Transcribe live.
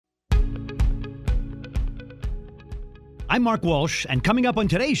I'm Mark Walsh, and coming up on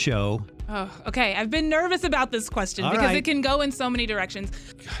today's show... Oh, okay. I've been nervous about this question because it can go in so many directions.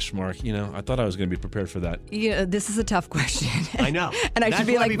 Gosh, Mark, I thought I was going to be prepared for that. Yeah, this is a tough question. I know. And I should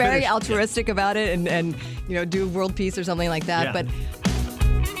be very altruistic about it and do world peace or something like that. Yeah. But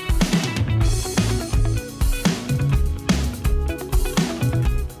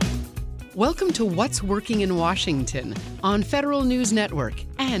Welcome to What's Working in Washington on Federal News Network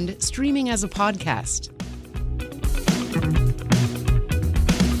and streaming as a podcast.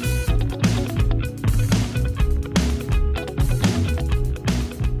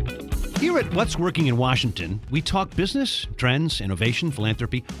 Here at What's Working in Washington, we talk business, trends, innovation,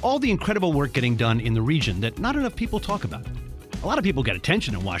 philanthropy, all the incredible work getting done in the region that not enough people talk about. A lot of people get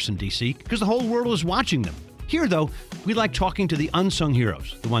attention in Washington, D.C. because the whole world is watching them. Here, though, we like talking to the unsung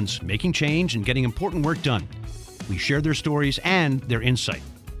heroes, the ones making change and getting important work done. We share their stories and their insight.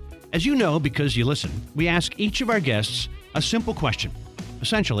 As you know, because you listen, we ask each of our guests a simple question.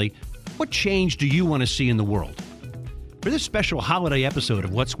 Essentially, what change do you want to see in the world? For this special holiday episode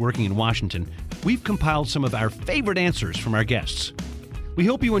of What's Working in Washington, we've compiled some of our favorite answers from our guests. We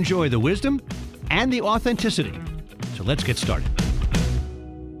hope you enjoy the wisdom and the authenticity. So let's get started.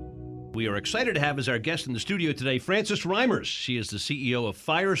 We are excited to have as our guest in the studio today, Frances Reimers. She is the CEO of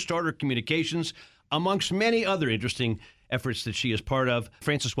Firestarter Communications, amongst many other interesting efforts that she is part of.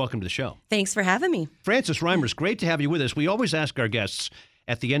 Frances, welcome to the show. Thanks for having me. Frances Reimers, great to have you with us. We always ask our guests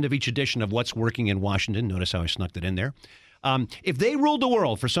at the end of each edition of What's Working in Washington, notice how I snuck that in there, if they ruled the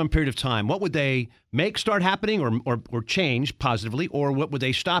world for some period of time, what would they make start happening or change positively, or what would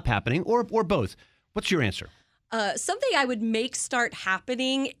they stop happening, or both? What's your answer? Something I would make start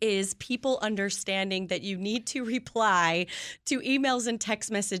happening is people understanding that you need to reply to emails and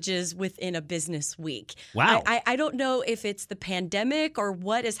text messages within a business week. Wow. I don't know if it's the pandemic or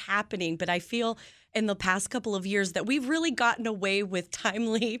what is happening, but I feel in the past couple of years that we've really gotten away with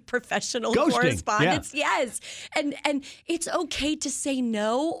timely professional Ghosting. correspondence. Yeah. Yes. And it's okay to say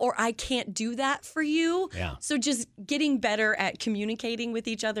no, or I can't do that for you. Yeah. So just getting better at communicating with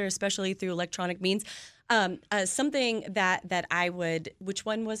each other, especially through electronic means. Something that I would, which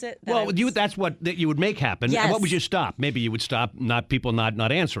one was it? That's what that you would make happen. Yes. And what would you stop? Maybe you would stop people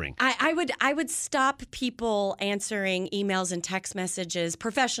not answering. I would stop people answering emails and text messages,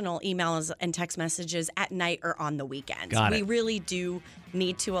 professional emails and text messages at night or on the weekends. Got it. We really do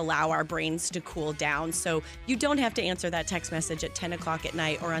need to allow our brains to cool down. So you don't have to answer that text message at 10 o'clock at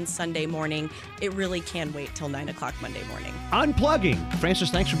night or on Sunday morning. It really can wait till 9 o'clock Monday morning. Unplugging. Frances,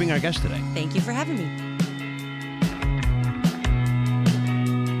 thanks for being our guest today. Thank you for having me.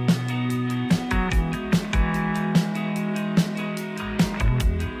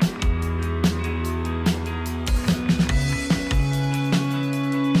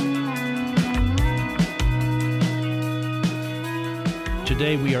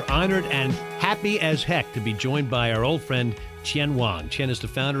 Today, we are honored and happy as heck to be joined by our old friend, Tien Wang. Tien is the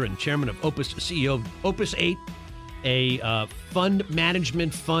founder and chairman of CEO of Opus 8, a fund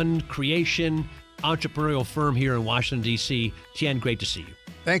management, fund creation, entrepreneurial firm here in Washington, D.C. Tien, great to see you.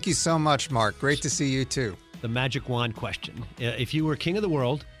 Thank you so much, Mark. Great to see you, too. The magic wand question. If you were king of the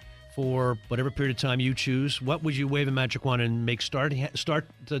world for whatever period of time you choose, what would you wave a magic wand and make start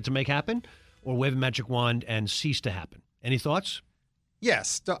to make happen, or wave a magic wand and cease to happen? Any thoughts?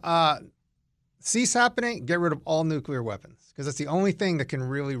 Yes. Cease happening, get rid of all nuclear weapons, because that's the only thing that can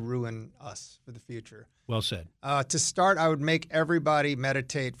really ruin us for the future. Well said. To start, I would make everybody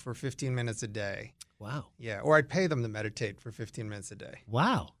meditate for 15 minutes a day. Wow. Yeah, or I'd pay them to meditate for 15 minutes a day.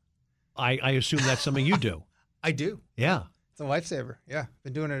 Wow. I assume that's something you do. I do. Yeah. It's a lifesaver. Yeah,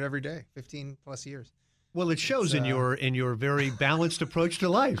 been doing it every day, 15 plus years. Well, it shows in your very balanced approach to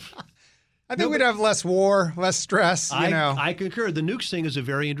life. I think we'd have less war, less stress, I concur. The nukes thing is a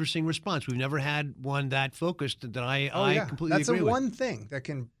very interesting response. We've never had one that focused that I completely That's agree with. That's one thing that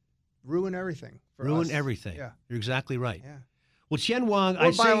can ruin everything for us. Ruin everything. Yeah. You're exactly right. Yeah. Well, Tien Wang,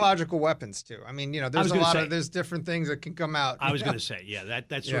 or biological weapons, too. I mean, there's different things that can come out. I was going to say,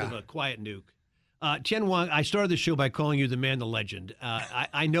 that's sort of a quiet nuke. Tien Wang, I started the show by calling you the man, the legend.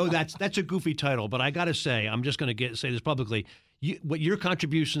 I know that's a goofy title, but I got to say, I'm just going to say this publicly. What your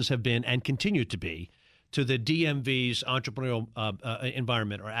contributions have been and continue to be to the DMV's entrepreneurial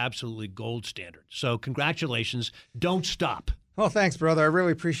environment are absolutely gold standard. So congratulations. Don't stop. Well, thanks, brother. I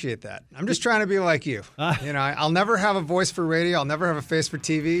really appreciate that. I'm just trying to be like you. I'll never have a voice for radio. I'll never have a face for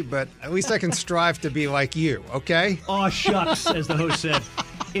TV, but at least I can strive to be like you, okay? Aw, shucks, as the host said.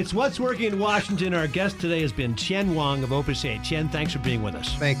 It's What's Working in Washington. Our guest today has been Tien Wang of Opus 8. Tien, thanks for being with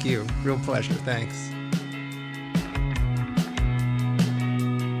us. Thank you. Real pleasure. Thanks.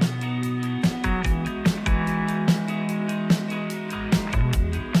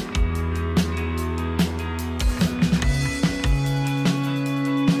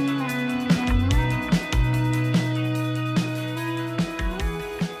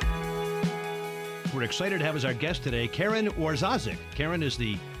 We're excited to have as our guest today Karen Warzazik. Karen is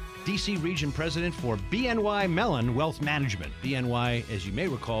the D.C. Region President for BNY Mellon Wealth Management. BNY, as you may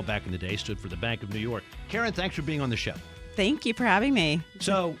recall, back in the day, stood for the Bank of New York. Karen, thanks for being on the show. Thank you for having me.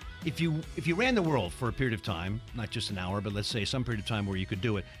 So, if you ran the world for a period of time, not just an hour, but let's say some period of time where you could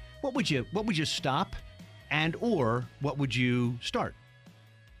do it, what would you stop, and or what would you start?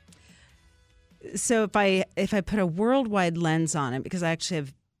 So if I put a worldwide lens on it, because I actually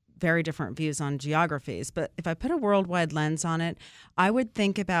have very different views on geographies, but if I put a worldwide lens on it, I would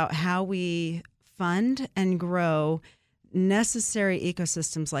think about how we fund and grow necessary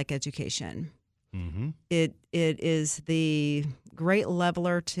ecosystems like education. Mm-hmm. It is the great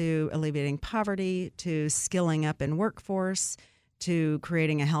leveler to alleviating poverty, to skilling up in workforce, to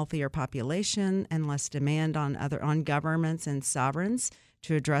creating a healthier population and less demand on governments and sovereigns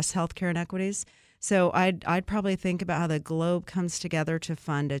to address healthcare inequities. So I'd probably think about how the globe comes together to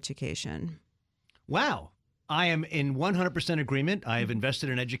fund education. Wow. I am in 100% agreement. I have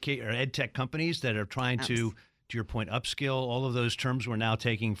invested in ed tech companies that are trying to your point, upskill. All of those terms we're now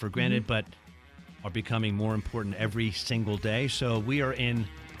taking for granted, but are becoming more important every single day. So we are in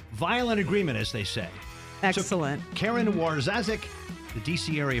violent agreement, as they say. Excellent. So, Karen Warzazik, the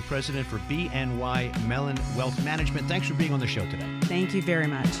D.C. area president for BNY Mellon Wealth Management. Thanks for being on the show today. Thank you very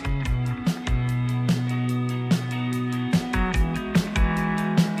much.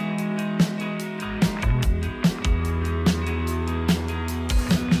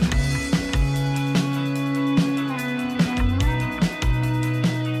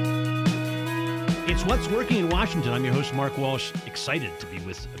 It's What's Working in Washington. I'm your host, Mark Walsh. Excited to be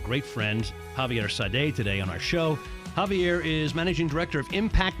with a great friend, Javier Sade, today on our show. Javier is Managing Director of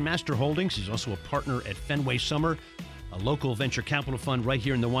Impact Master Holdings. He's also a partner at Fenway Summer, a local venture capital fund right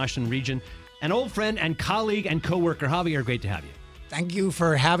here in the Washington region. An old friend and colleague and coworker. Javier, great to have you. Thank you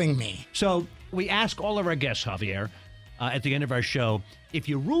for having me. So we ask all of our guests, Javier, at the end of our show, if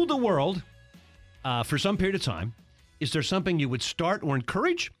you ruled the world for some period of time, is there something you would start or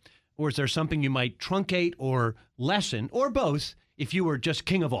encourage? Or is there something you might truncate or lessen, or both, if you were just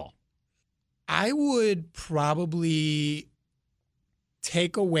king of all? I would probably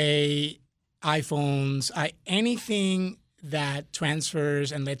take away iPhones, anything that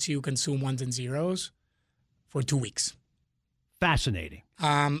transfers and lets you consume ones and zeros for 2 weeks. Fascinating.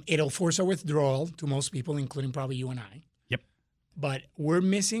 It'll force a withdrawal to most people, including probably you and I. Yep. But we're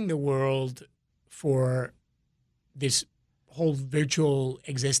missing the world for this whole virtual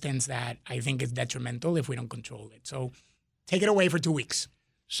existence that I think is detrimental if we don't control it. So take it away for 2 weeks.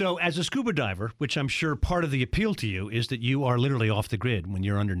 So as a scuba diver, which I'm sure part of the appeal to you is that you are literally off the grid when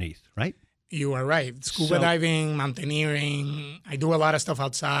you're underneath, right? You are right. Scuba diving, mountaineering. I do a lot of stuff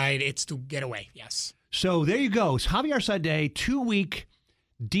outside. It's to get away, yes. So there you go. It's Javier Sade, 2-week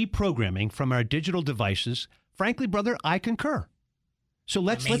deprogramming from our digital devices. Frankly, brother, I concur. So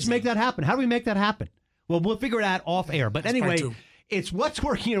let's make that happen. How do we make that happen? Well, we'll figure it out off air. But anyway, it's What's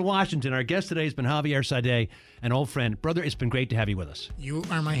Working in Washington. Our guest today has been Javier Sade, an old friend. Brother, it's been great to have you with us. You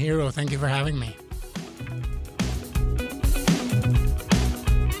are my hero. Thank you for having me.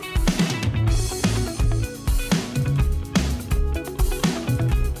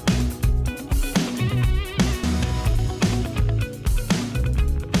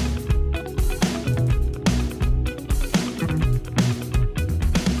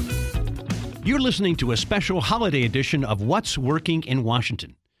 You're listening to a special holiday edition of What's Working in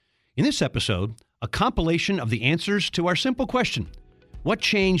Washington. In this episode, a compilation of the answers to our simple question: what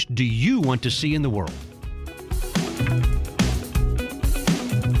change do you want to see in the world?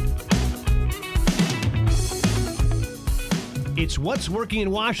 It's What's Working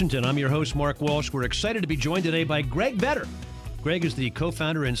in Washington. I'm your host, Mark Walsh. We're excited to be joined today by Greg Vetter. Greg is the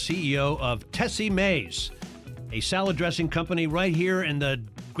co-founder and CEO of Tessie Mae's, a salad dressing company right here in the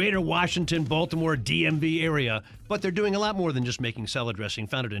greater Washington, Baltimore, DMV area. But they're doing a lot more than just making salad dressing,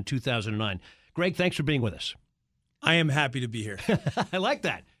 founded in 2009. Greg, thanks for being with us. I am happy to be here. I like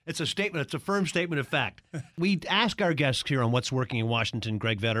that. It's a statement. It's a firm statement of fact. We ask our guests here on What's Working in Washington,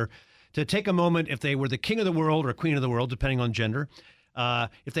 Greg Vetter, to take a moment if they were the king of the world or queen of the world, depending on gender.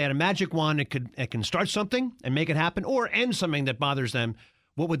 If they had a magic wand, it can start something and make it happen or end something that bothers them.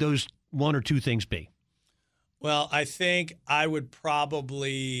 What would those one or two things be? Well, I think I would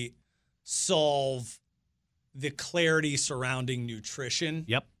probably solve the clarity surrounding nutrition.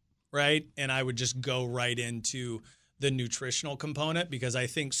 Yep. Right? And I would just go right into the nutritional component, because I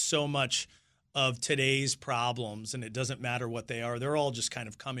think so much of today's problems, and it doesn't matter what they are, they're all just kind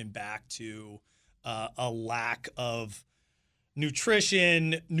of coming back to a lack of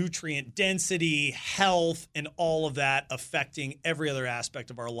nutrition, nutrient density, health, and all of that affecting every other aspect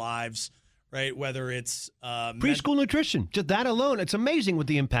of our lives. right? Whether it's preschool nutrition, just that alone, it's amazing what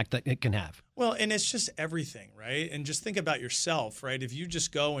the impact that it can have. Well, and it's just everything, right? And just think about yourself, right? If you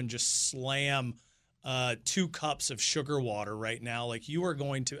just go and just slam 2 cups of sugar water right now, like you are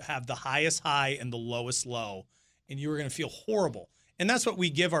going to have the highest high and the lowest low, and you are going to feel horrible. And that's what we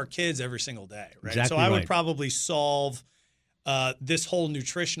give our kids every single day, right? Exactly so I would right. probably solve this whole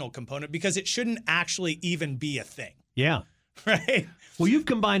nutritional component because it shouldn't actually even be a thing. Yeah. Right? Well, you've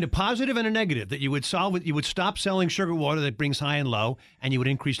combined a positive and a negative that you would solve with. You would stop selling sugar water that brings high and low, and you would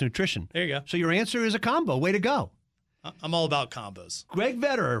increase nutrition. There you go. So your answer is a combo. Way to go. I'm all about combos. Greg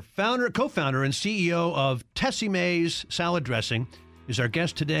Vetter, co-founder and CEO of Tessie Mae's Salad Dressing, is our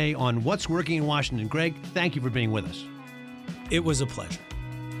guest today on What's Working in Washington. Greg, thank you for being with us. It was a pleasure.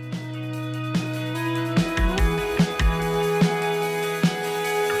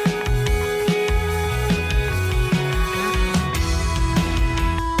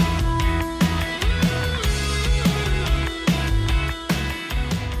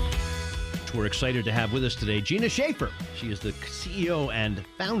 We're excited to have with us today Gina Schaefer. She is the CEO and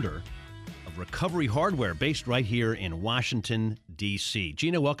founder of Recovery Hardware, based right here in Washington, D.C.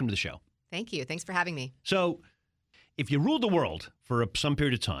 Gina, welcome to the show. Thank you. Thanks for having me. So, if you ruled the world for some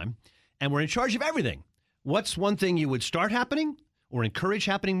period of time and were in charge of everything, what's one thing you would start happening or encourage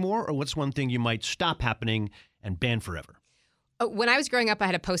happening more, or what's one thing you might stop happening and ban forever? When I was growing up, I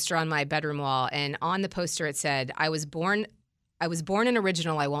had a poster on my bedroom wall, and on the poster it said, I was born an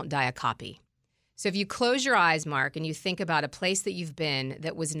original, I won't die a copy. So if you close your eyes, Mark, and you think about a place that you've been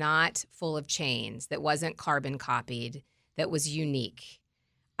that was not full of chains, that wasn't carbon copied, that was unique,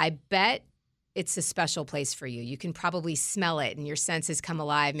 I bet it's a special place for you. You can probably smell it and your senses come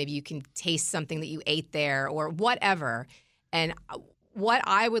alive. Maybe you can taste something that you ate there or whatever. And what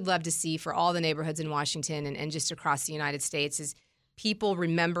I would love to see for all the neighborhoods in Washington and just across the United States is people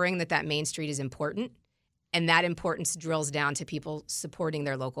remembering that Main Street is important, and that importance drills down to people supporting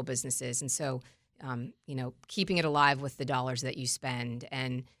their local businesses. And so keeping it alive with the dollars that you spend.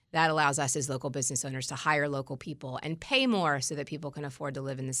 And that allows us as local business owners to hire local people and pay more so that people can afford to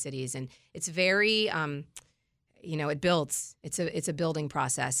live in the cities. And it's very, it builds. It's a building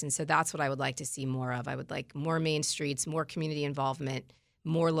process. And so that's what I would like to see more of. I would like more main streets, more community involvement,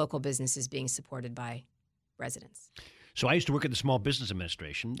 more local businesses being supported by residents. So I used to work at the Small Business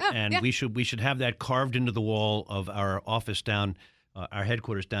Administration, and yeah. we should have that carved into the wall of our office down our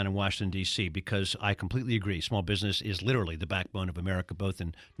headquarters down in Washington, D.C., because I completely agree. Small business is literally the backbone of America, both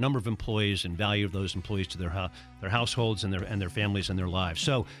in number of employees and value of those employees to their households and their families and their lives.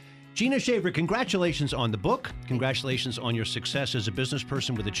 So, Gina Schaefer, congratulations on the book. Congratulations on your success as a business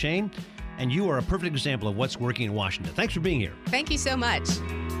person with a chain. And you are a perfect example of what's working in Washington. Thanks for being here. Thank you so much.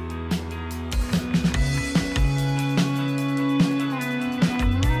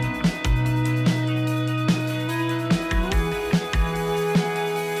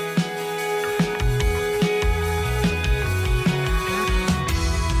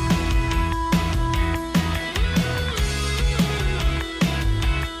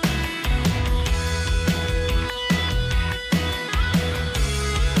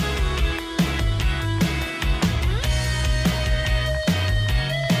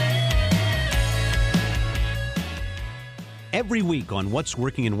 Every week on What's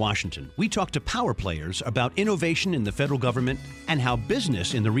Working in Washington, we talk to power players about innovation in the federal government and how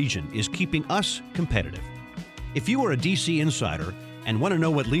business in the region is keeping us competitive. If you are a DC insider and want to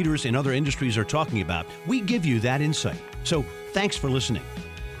know what leaders in other industries are talking about, we give you that insight. So thanks for listening.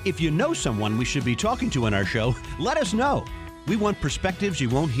 If you know someone we should be talking to on our show, let us know. We want perspectives you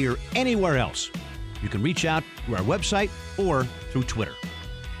won't hear anywhere else. You can reach out through our website or through Twitter.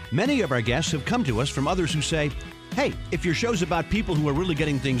 Many of our guests have come to us from others who say, hey, if your show's about people who are really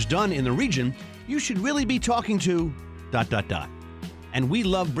getting things done in the region, you should really be talking to ... And we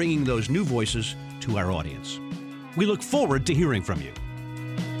love bringing those new voices to our audience. We look forward to hearing from you.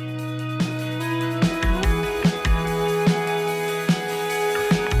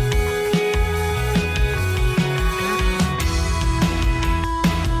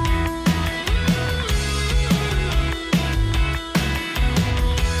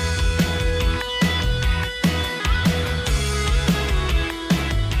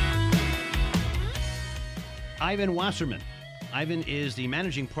 Ivan Wasserman. Ivan is the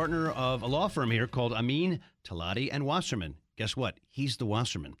managing partner of a law firm here called Amin, Talati and Wasserman. Guess what? He's the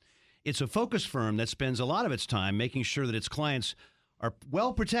Wasserman. It's a focus firm that spends a lot of its time making sure that its clients are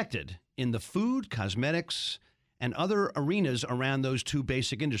well protected in the food, cosmetics, and other arenas around those two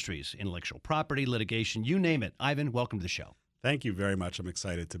basic industries, intellectual property, litigation, you name it. Ivan, welcome to the show. Thank you very much. I'm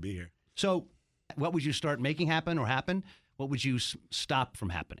excited to be here. So what would you start making happen or happen? What would you stop from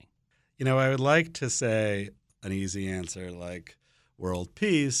happening? I would like to say an easy answer like world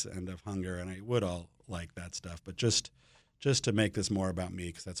peace, end of hunger, and I would all like that stuff. But just to make this more about me,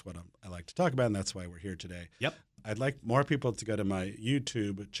 because that's what I like to talk about, and that's why we're here today. Yep. I'd like more people to go to my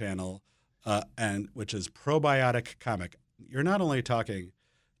YouTube channel, which is Probiotic Comic. You're not only talking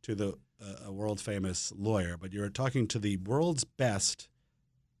to a world-famous lawyer, but you're talking to the world's best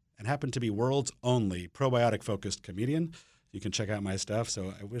and happen to be world's only probiotic-focused comedian. You can check out my stuff.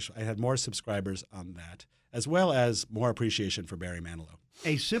 So I wish I had more subscribers on that, as well as more appreciation for Barry Manilow.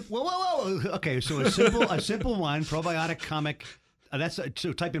 A simple, whoa. Okay, so a simple one, Probiotic Comic.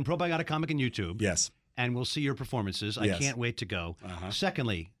 So type in Probiotic Comic in YouTube. Yes. And we'll see your performances. Yes. I can't wait to go. Uh-huh.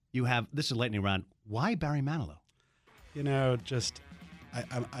 Secondly, you have, this is lightning round. Why Barry Manilow?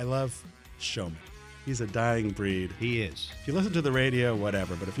 I love showman. He's a dying breed. He is. If you listen to the radio,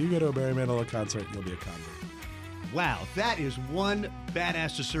 whatever. But if you go to a Barry Manilow concert, you'll be a convert. Wow, that is one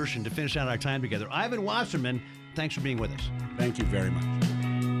badass assertion to finish out our time together. Ivan Wasserman, thanks for being with us. Thank you very much.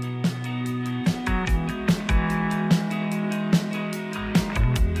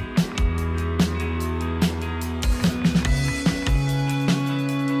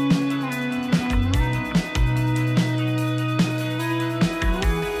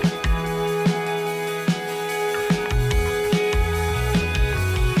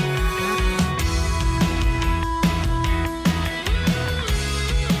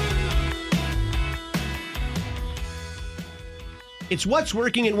 It's What's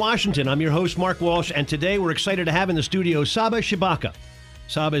Working in Washington. I'm your host, Mark Walsh, and today we're excited to have in the studio Saba Shibaka.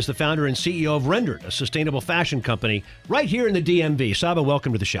 Saba is the founder and CEO of Rendered, a sustainable fashion company right here in the DMV. Saba,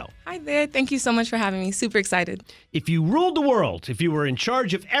 welcome to the show. Hi there. Thank you so much for having me. Super excited. If you ruled the world, if you were in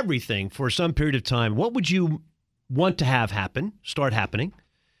charge of everything for some period of time, what would you want to have happen, start happening,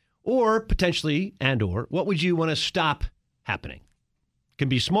 or potentially, or what would you want to stop happening? It can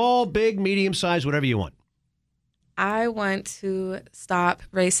be small, big, medium size, whatever you want. I want to stop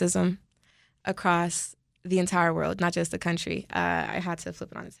racism across the entire world, not just the country. I had to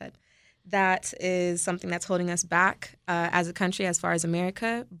flip it on its head. That is something that's holding us back as a country as far as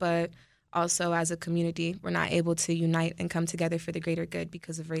America, but also as a community. We're not able to unite and come together for the greater good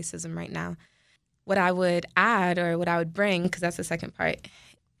because of racism right now. What I would add, or what I would bring, because that's the second part,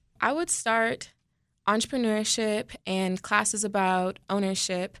 I would start entrepreneurship and classes about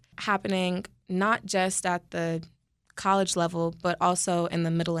ownership happening not just at the college level, but also in the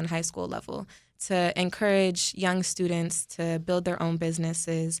middle and high school level, to encourage young students to build their own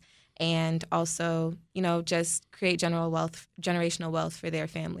businesses and also, just create generational wealth for their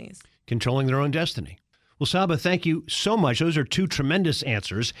families. Controlling their own destiny. Well, Saba, thank you so much. Those are two tremendous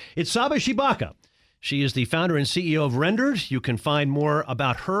answers. It's Saba Shibaka. She is the founder and CEO of Rendered. You can find more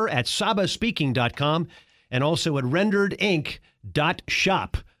about her at sabaspeaking.com and also at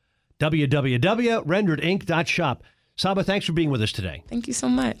renderedinc.shop. www.renderedinc.shop. Saba, thanks for being with us today. Thank you so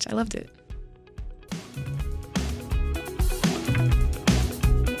much. I loved it.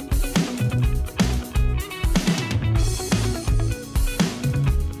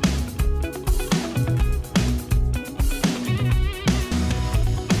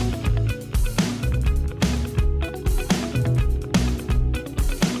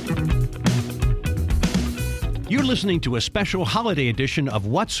 You're listening to a special holiday edition of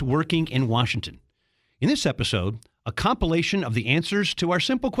What's Working in Washington. In this episode, a compilation of the answers to our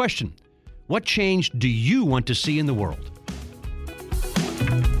simple question: what change do you want to see in the world?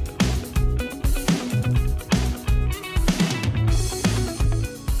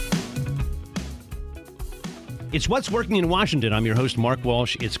 It's What's Working in Washington. I'm your host, Mark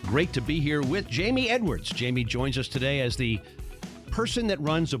Walsh. It's great to be here with Jamie Edwards. Jamie joins us today as the person that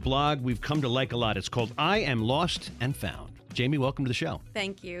runs a blog we've come to like a lot. It's called I Am Lost and Found. Jamie, welcome to the show.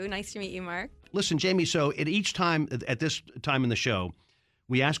 Thank you. Nice to meet you, Mark. Listen, Jamie, so at this time in the show,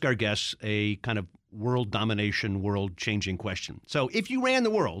 we ask our guests a kind of world domination, world-changing question. So if you ran the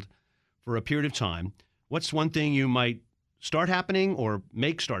world for a period of time, what's one thing you might start happening or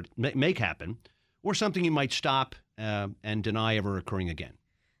make happen, or something you might stop and deny ever occurring again?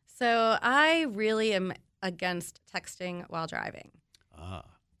 So I really am against texting while driving.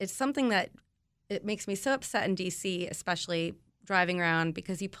 It's something that it makes me so upset in D.C., especially driving around,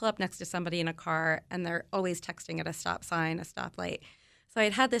 because you pull up next to somebody in a car and they're always texting at a stop sign, a stoplight. So I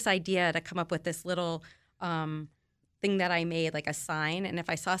had this idea to come up with this little thing that I made, like a sign. And if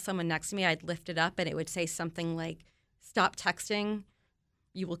I saw someone next to me, I'd lift it up and it would say something like, "Stop texting,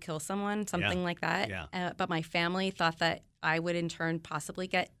 you will kill someone," something like that. Yeah. But my family thought that I would in turn possibly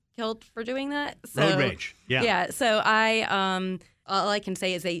get killed for doing that. So, road rage. Yeah. Yeah. So all I can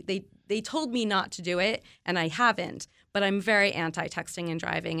say is they told me not to do it, and I haven't. but I'm very anti-texting and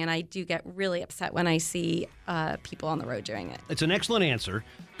driving, and I do get really upset when I see people on the road doing it. It's an excellent answer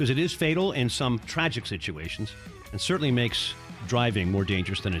because it is fatal in some tragic situations and certainly makes driving more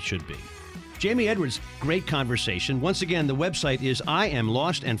dangerous than it should be. Jamie Edwards, great conversation. Once again, the website is I Am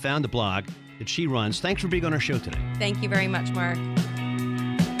Lost and Found, the blog that she runs. Thanks for being on our show today. Thank you very much, Mark.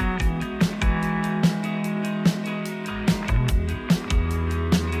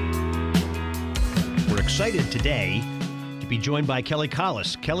 We're excited today to be joined by Kelly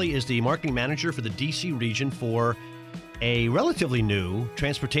Collis. Kelly is the marketing manager for the D.C. region for a relatively new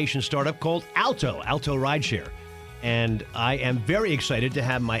transportation startup called Alto Rideshare. And I am very excited to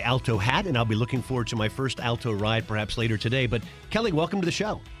have my Alto hat, and I'll be looking forward to my first Alto ride perhaps later today. But Kelly, welcome to the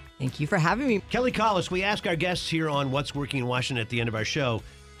show. Thank you for having me. Kelly Collis, we ask our guests here on What's Working in Washington at the end of our show,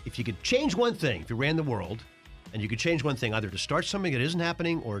 if you could change one thing, if you ran the world, and you could change one thing, either to start something that isn't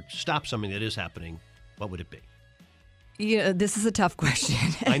happening or stop something that is happening, what would it be? This is a tough question.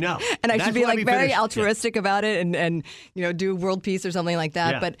 I know. And I That's should be why very altruistic about it and do world peace or something like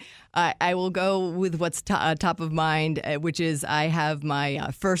that. Yeah. But I will go with what's top of mind, which is I have my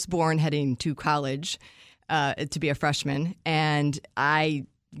firstborn heading to college to be a freshman, and I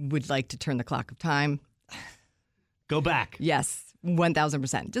would like to turn the clock of time. Go back. Yes,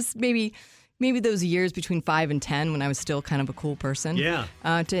 1,000%. Just maybe those years between 5 and 10 when I was still kind of a cool person. Yeah.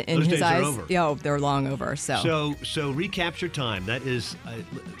 In Those his days eyes, are over. Yeah, they're long over. So recapture time. That is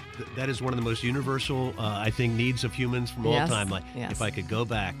one of the most universal, I think, needs of humans from all time. Like, yes. if I could go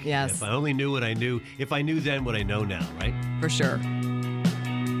back. Yes. If I only knew what I knew. If I knew then what I know now, right? For sure.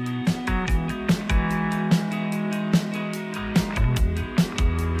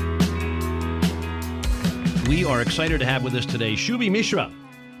 We are excited to have with us today Shubhi Mishra.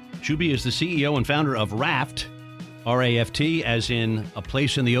 Shubhi is the CEO and founder of Raft, R-A-F-T, as in a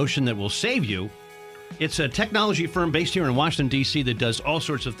place in the ocean that will save you. It's a technology firm based here in Washington, D.C. that does all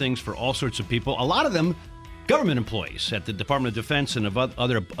sorts of things for all sorts of people. A lot of them government employees at the Department of Defense and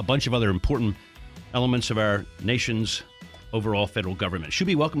a bunch of other important elements of our nation's overall federal government.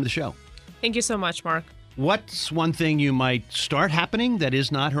 Shubhi, welcome to the show. Thank you so much, Mark. What's one thing you might start happening that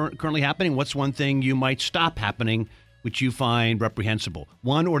is not currently happening? What's one thing you might stop happening which you find reprehensible?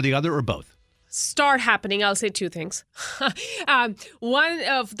 One or the other or both? Start happening. I'll say two things.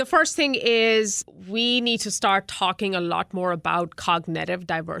 The first thing is we need to start talking a lot more about cognitive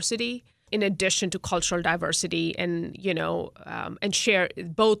diversity in addition to cultural diversity, and and share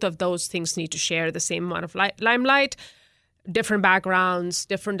both of those things need to share the same amount of limelight. Different backgrounds,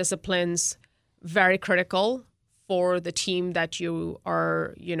 different disciplines, very critical for the team that you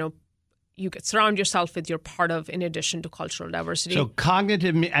are, you could surround yourself with, you're part of, in addition to cultural diversity. So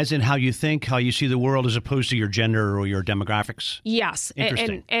cognitive as in how you think, how you see the world, as opposed to your gender or your demographics? Yes.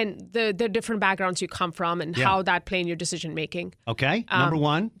 Interesting. And the different backgrounds you come from and how that play in your decision making. Okay. Number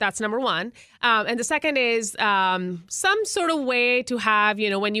one. That's number one. And the second is some sort of way to have,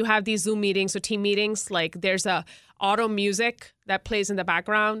 when you have these Zoom meetings or team meetings, like there's a auto music that plays in the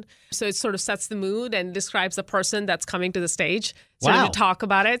background. So it sort of sets the mood and describes the person that's coming to the stage. So to talk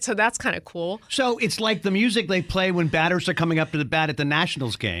about it. So that's kind of cool. So it's like the music they play when batters are coming up to the bat at the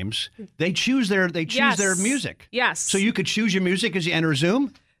Nationals games. They choose their music. Yes. So you could choose your music as you enter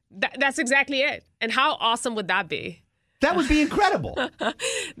Zoom? That's exactly it. And how awesome would that be? That would be incredible.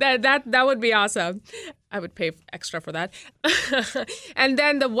 That would be awesome. I would pay extra for that. And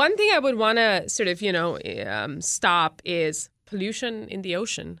then the one thing I would want to sort of, stop is pollution in the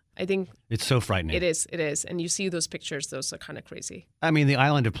ocean. I think it's so frightening. It is. And you see those pictures, those are kind of crazy. I mean, the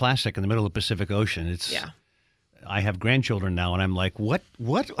island of plastic in the middle of the Pacific Ocean. I have grandchildren now, and I'm like, what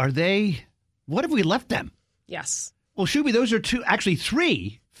are they? What have we left them? Yes. Well, Shubhi, those are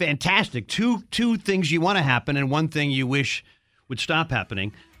three fantastic. Two things you want to happen and one thing you wish would stop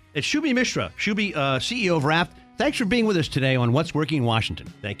happening. It's Shubhi Mishra, CEO of Raft. Thanks for being with us today on What's Working in Washington.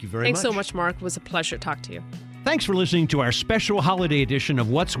 Thank you very much. Thanks so much, Mark. It was a pleasure to talk to you. Thanks for listening to our special holiday edition of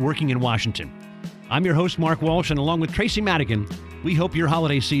What's Working in Washington. I'm your host, Mark Walsh, and along with Tracy Madigan, we hope your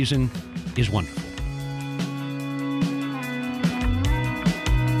holiday season is wonderful.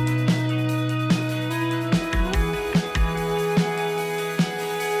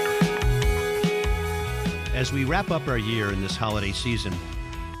 As we wrap up our year in this holiday season,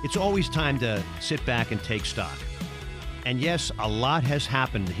 it's always time to sit back and take stock. And yes, a lot has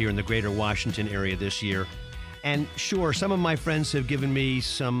happened here in the greater Washington area this year. And sure, some of my friends have given me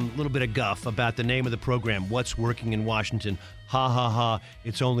some little bit of guff about the name of the program, What's Working in Washington. Ha, ha, ha,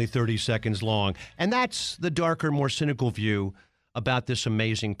 it's only 30 seconds long. And that's the darker, more cynical view about this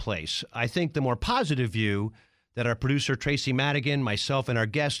amazing place. I think the more positive view that our producer Tracy Madigan, myself, and our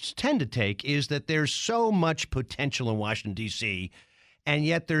guests tend to take is that there's so much potential in Washington, D.C., and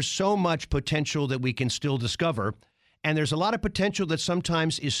yet there's so much potential that we can still discover. And there's a lot of potential that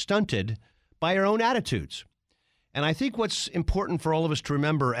sometimes is stunted by our own attitudes. And I think what's important for all of us to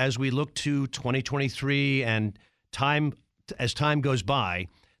remember as we look to 2023 and as time goes by,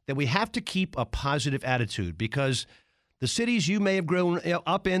 that we have to keep a positive attitude, because the cities you may have grown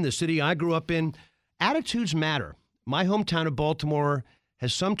up in, the city I grew up in, attitudes matter. My hometown of Baltimore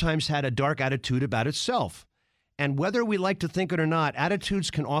has sometimes had a dark attitude about itself. And whether we like to think it or not, attitudes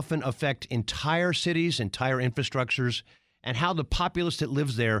can often affect entire cities, entire infrastructures, and how the populace that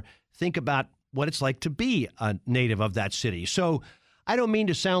lives there think about what it's like to be a native of that city. So I don't mean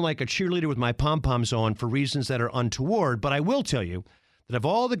to sound like a cheerleader with my pom-poms on for reasons that are untoward, but I will tell you that of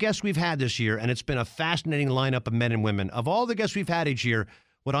all the guests we've had this year, and it's been a fascinating lineup of men and women, of all the guests we've had each year,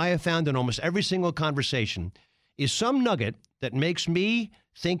 what I have found in almost every single conversation is some nugget that makes me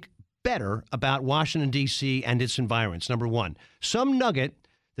think better about Washington, D.C. and its environs, number one. Some nugget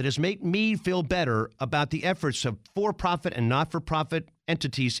that has made me feel better about the efforts of for-profit and not-for-profit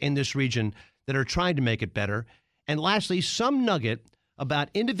entities in this region that are trying to make it better. And lastly, some nugget about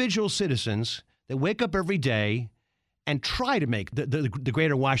individual citizens that wake up every day and try to make the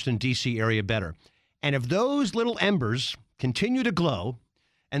greater Washington, D.C. area better. And if those little embers continue to glow,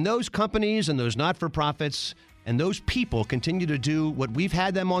 and those companies and those not-for-profits and those people continue to do what we've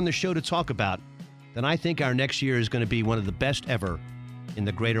had them on the show to talk about, then I think our next year is going to be one of the best ever in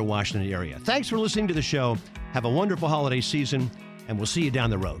the greater Washington area. Thanks for listening to the show. Have a wonderful holiday season, and we'll see you down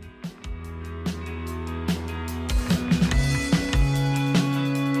the road.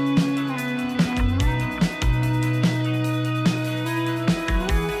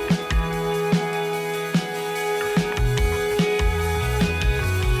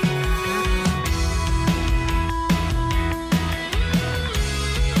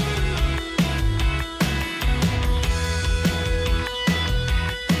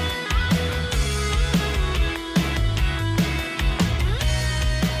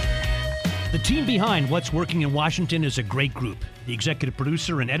 Behind What's Working in Washington is a great group. The executive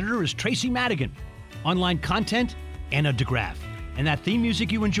producer and editor is Tracy Madigan. Online content, Anna DeGraff. And that theme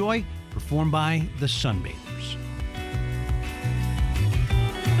music you enjoy, performed by the Sunbathers.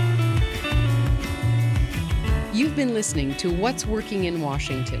 You've been listening to What's Working in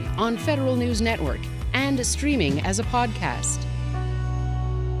Washington on Federal News Network and streaming as a podcast.